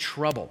just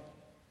trouble.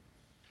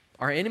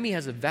 Our enemy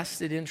has a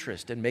vested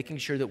interest in making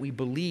sure that we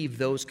believe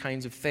those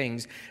kinds of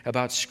things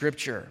about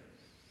Scripture.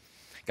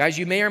 Guys,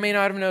 you may or may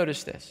not have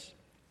noticed this.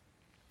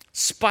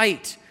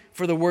 Spite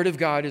for the Word of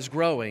God is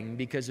growing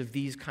because of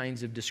these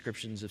kinds of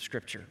descriptions of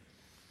Scripture,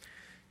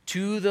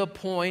 to the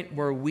point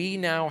where we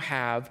now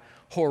have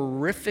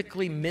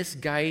horrifically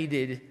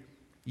misguided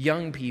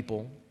young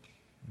people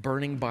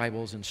burning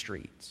Bibles in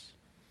streets.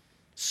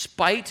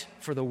 Spite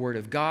for the Word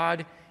of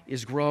God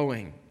is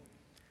growing.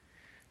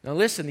 Now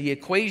listen, the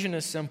equation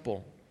is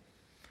simple.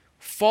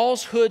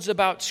 Falsehoods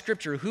about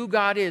Scripture, who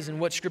God is and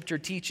what Scripture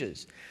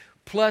teaches,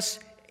 plus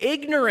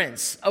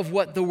ignorance of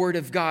what the Word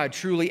of God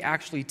truly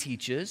actually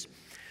teaches,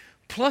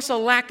 plus a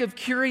lack of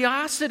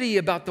curiosity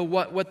about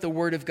what the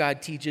Word of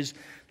God teaches,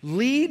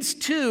 leads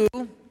to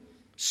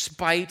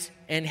spite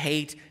and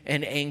hate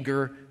and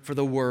anger for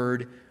the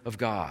Word of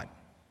God.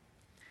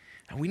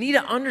 Now, we need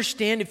to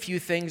understand a few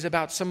things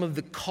about some of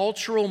the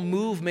cultural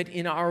movement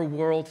in our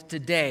world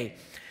today.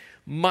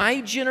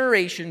 My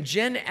generation,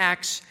 Gen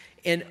X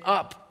and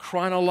up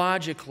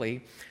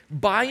chronologically,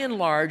 by and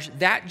large,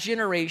 that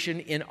generation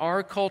in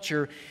our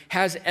culture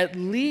has at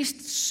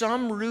least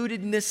some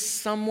rootedness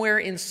somewhere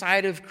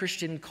inside of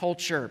Christian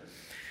culture.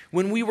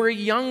 When we were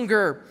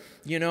younger,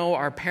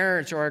 our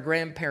parents or our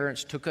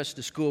grandparents took us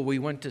to school. We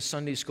went to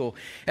Sunday school.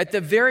 At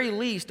the very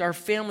least, our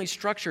family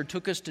structure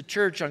took us to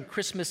church on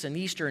Christmas and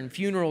Easter and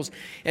funerals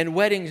and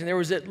weddings, and there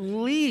was at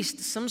least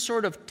some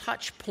sort of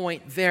touch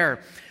point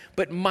there.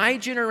 But my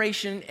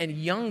generation and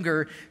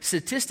younger,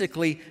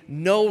 statistically,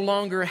 no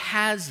longer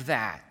has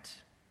that.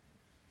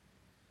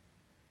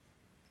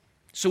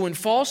 So when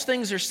false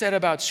things are said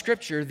about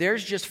Scripture,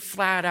 there's just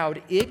flat out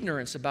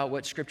ignorance about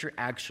what Scripture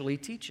actually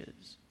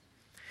teaches.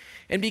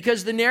 And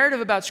because the narrative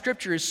about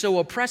Scripture is so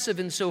oppressive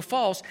and so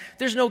false,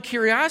 there's no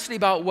curiosity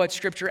about what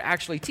Scripture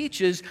actually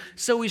teaches,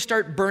 so we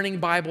start burning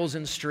Bibles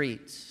in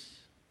streets.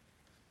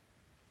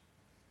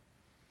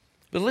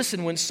 But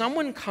listen, when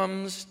someone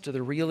comes to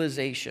the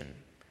realization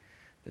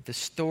that the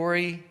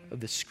story of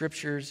the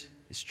Scriptures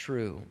is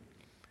true,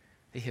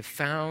 they have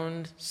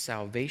found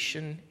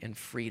salvation and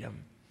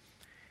freedom,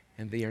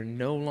 and they are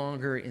no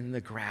longer in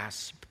the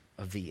grasp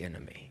of the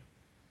enemy.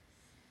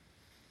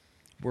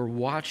 We're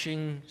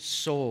watching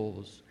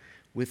souls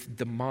with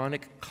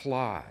demonic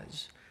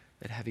claws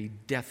that have a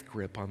death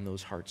grip on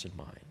those hearts and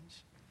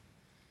minds.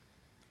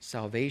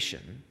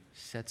 Salvation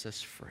sets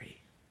us free.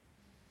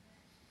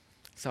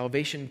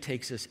 Salvation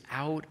takes us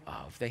out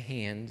of the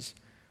hands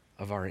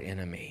of our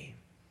enemy.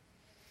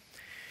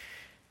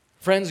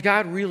 Friends,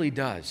 God really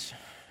does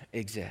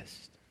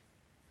exist.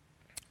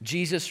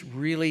 Jesus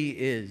really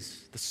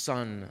is the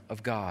Son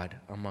of God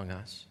among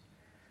us,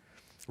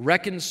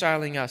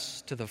 reconciling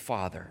us to the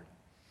Father.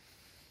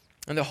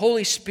 And the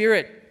Holy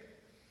Spirit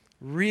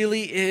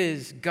really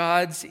is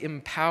God's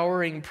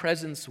empowering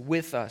presence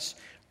with us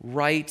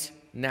right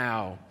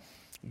now,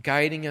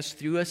 guiding us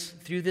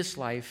through this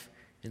life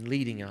and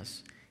leading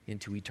us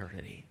into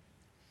eternity.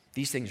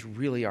 These things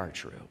really are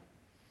true.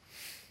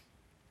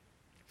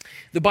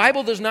 The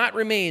Bible does not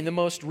remain the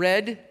most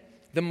read,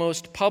 the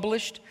most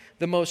published,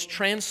 the most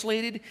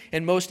translated,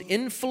 and most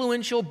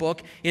influential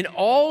book in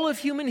all of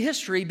human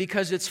history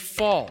because it's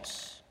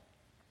false.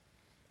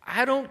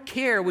 I don't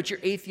care what your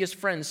atheist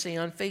friends say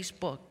on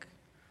Facebook.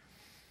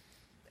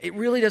 It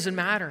really doesn't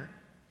matter.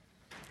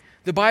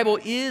 The Bible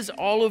is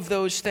all of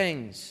those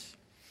things.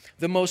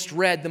 The most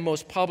read, the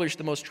most published,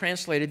 the most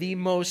translated, the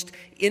most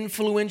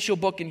influential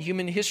book in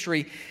human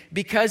history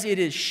because it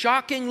is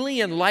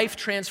shockingly and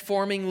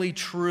life-transformingly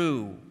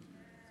true.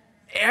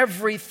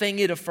 Everything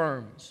it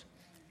affirms,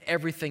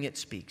 everything it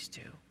speaks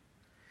to,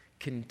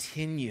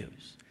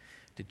 continues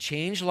to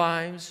change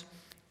lives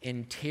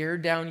and tear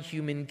down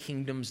human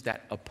kingdoms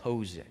that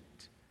oppose it.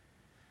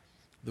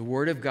 The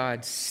Word of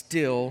God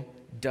still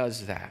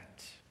does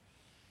that.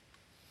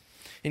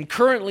 And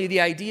currently, the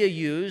idea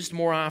used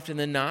more often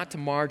than not to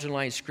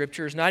marginalize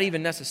Scripture is not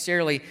even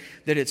necessarily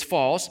that it's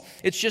false.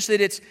 It's just that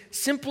it's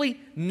simply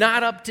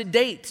not up to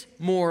date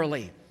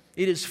morally.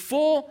 It is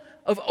full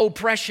of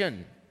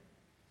oppression.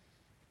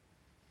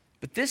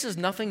 But this is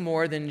nothing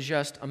more than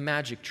just a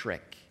magic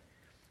trick.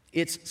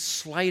 It's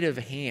sleight of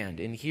hand,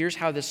 and here's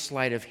how this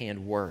sleight of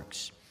hand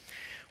works.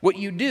 What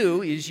you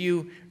do is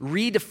you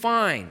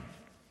redefine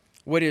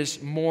what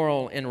is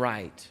moral and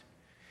right.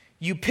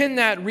 You pin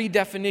that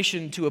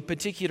redefinition to a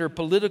particular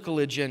political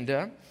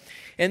agenda,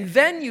 And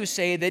then you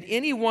say that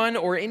anyone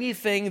or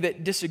anything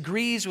that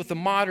disagrees with the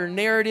modern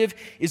narrative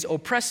is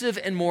oppressive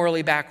and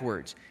morally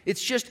backwards.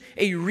 It's just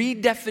a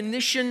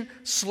redefinition,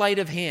 sleight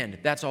of hand.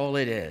 That's all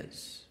it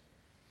is.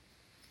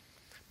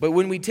 But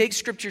when we take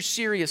Scripture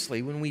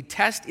seriously, when we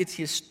test its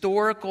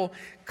historical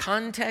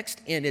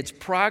context and its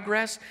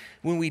progress,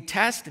 when we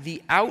test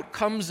the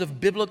outcomes of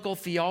biblical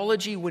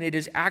theology when it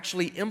is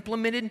actually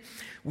implemented,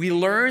 we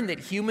learn that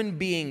human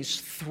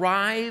beings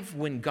thrive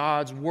when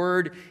God's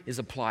word is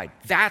applied.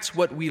 That's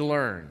what we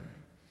learn.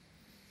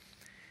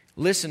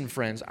 Listen,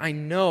 friends, I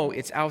know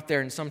it's out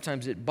there and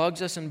sometimes it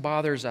bugs us and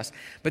bothers us,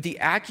 but the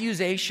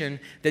accusation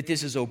that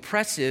this is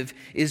oppressive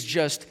is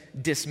just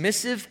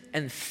dismissive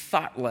and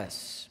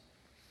thoughtless.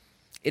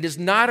 It is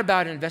not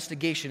about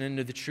investigation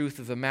into the truth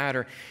of the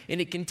matter, and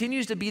it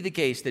continues to be the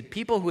case that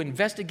people who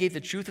investigate the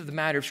truth of the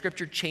matter of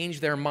Scripture change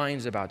their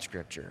minds about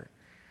Scripture.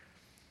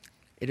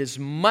 It is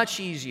much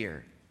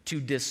easier to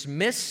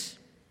dismiss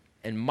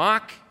and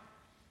mock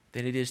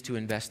than it is to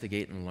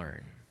investigate and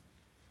learn.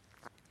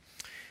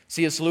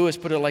 C.S. Lewis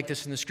put it like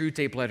this in the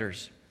Screwtape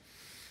Letters.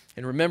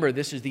 And remember,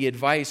 this is the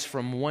advice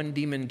from one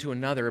demon to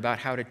another about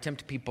how to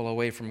tempt people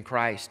away from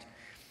Christ.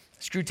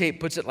 Screwtape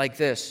puts it like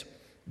this: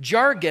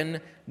 jargon,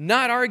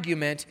 not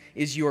argument,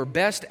 is your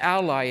best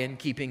ally in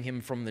keeping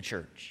him from the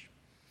church.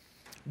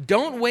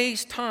 Don't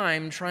waste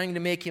time trying to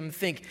make him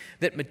think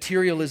that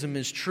materialism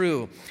is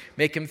true.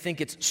 Make him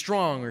think it's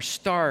strong or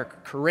stark,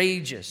 or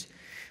courageous,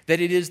 that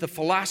it is the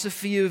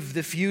philosophy of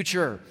the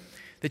future,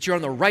 that you're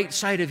on the right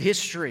side of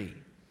history.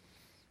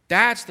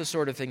 That's the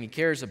sort of thing he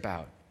cares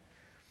about.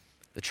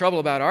 The trouble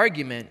about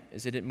argument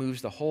is that it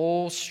moves the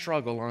whole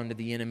struggle onto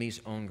the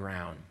enemy's own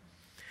ground.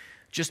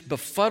 Just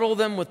befuddle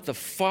them with the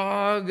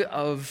fog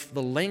of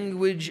the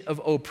language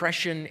of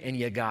oppression, and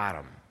you got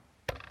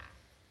them.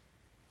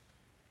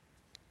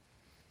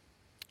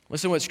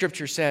 Listen to what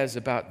Scripture says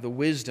about the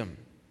wisdom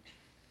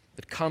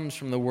that comes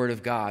from the Word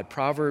of God.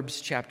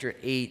 Proverbs chapter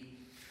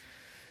 8,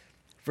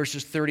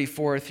 verses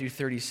 34 through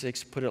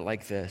 36 put it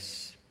like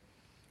this: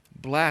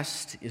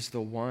 blessed is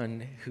the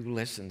one who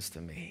listens to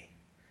me,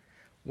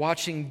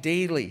 watching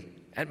daily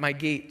at my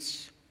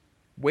gates,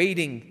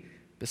 waiting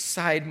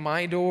beside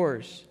my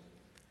doors.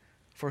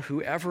 For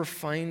whoever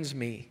finds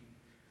me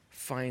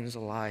finds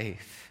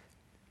life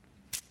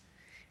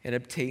and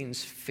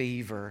obtains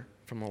favor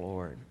from the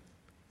Lord.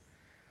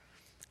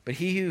 But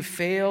he who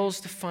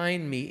fails to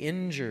find me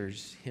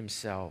injures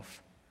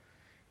himself,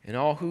 and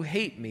all who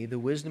hate me, the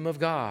wisdom of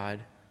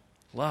God,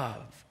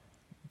 love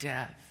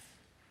death.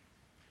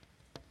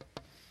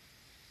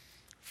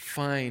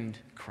 Find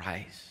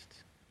Christ.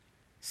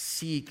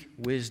 Seek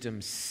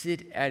wisdom.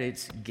 Sit at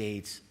its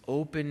gates.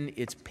 Open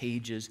its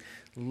pages.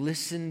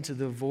 Listen to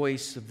the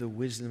voice of the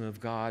wisdom of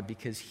God,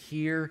 because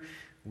here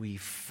we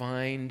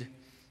find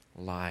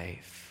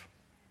life.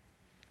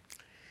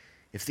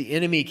 If the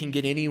enemy can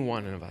get any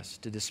one of us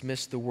to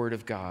dismiss the Word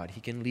of God,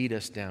 he can lead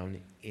us down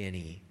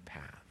any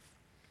path.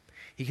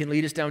 He can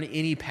lead us down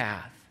any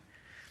path,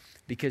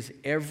 because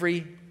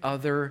every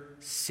other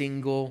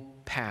single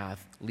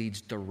path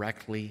leads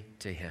directly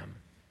to him.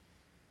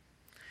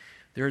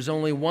 There is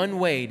only one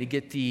way to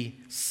get the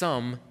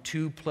sum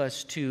 2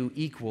 + 2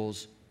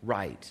 =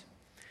 right.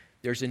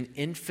 There's an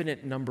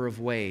infinite number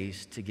of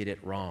ways to get it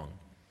wrong.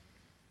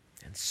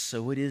 And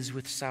so it is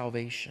with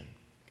salvation.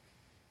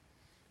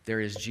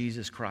 There is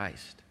Jesus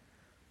Christ,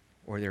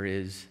 or there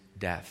is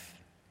death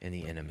and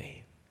the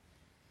enemy.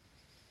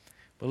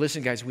 But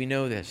listen, guys, we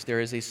know this.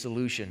 There is a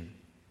solution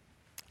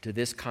to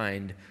this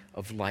kind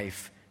of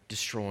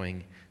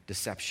life-destroying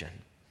deception.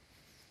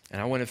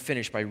 And I want to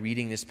finish by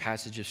reading this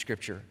passage of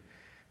Scripture,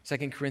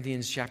 2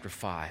 Corinthians chapter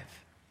 5.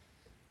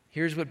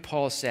 Here's what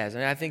Paul says,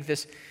 and I think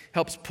this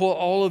helps pull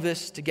all of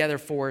this together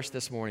for us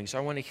this morning. So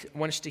I want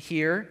us to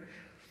hear,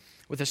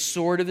 with the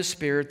sword of the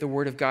Spirit, the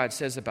Word of God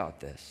says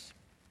about this.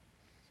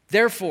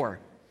 Therefore,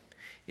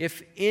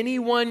 if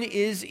anyone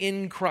is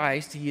in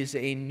Christ, he is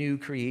a new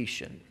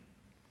creation.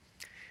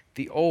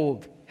 The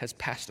old has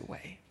passed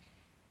away,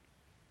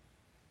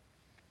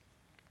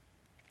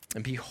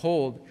 and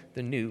behold,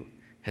 the new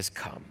has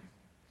come.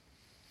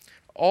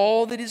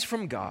 All that is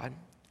from God,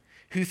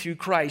 who through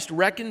Christ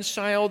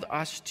reconciled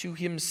us to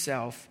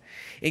himself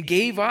and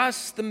gave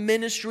us the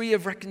ministry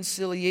of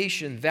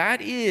reconciliation. That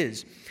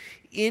is,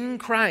 in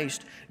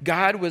Christ,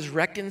 God was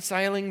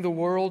reconciling the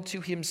world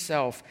to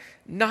himself,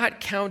 not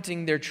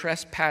counting their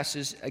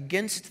trespasses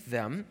against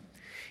them,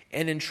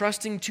 and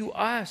entrusting to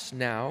us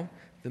now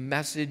the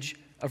message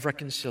of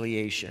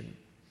reconciliation.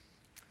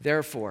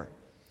 Therefore,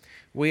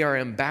 we are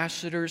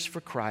ambassadors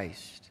for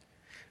Christ,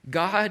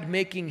 God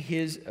making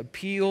his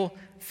appeal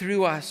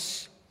through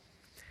us.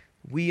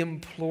 We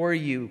implore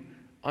you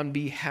on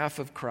behalf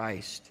of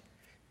Christ,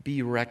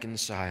 be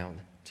reconciled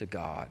to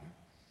God.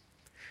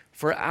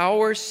 For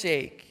our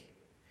sake,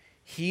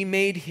 he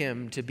made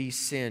him to be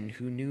sin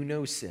who knew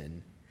no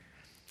sin,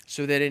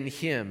 so that in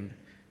him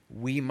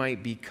we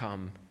might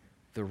become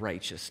the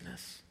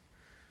righteousness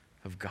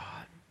of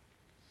God.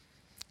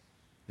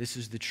 This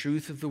is the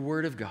truth of the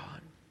Word of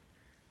God.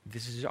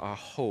 This is our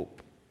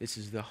hope. This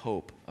is the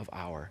hope of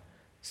our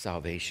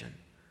salvation.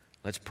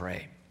 Let's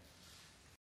pray.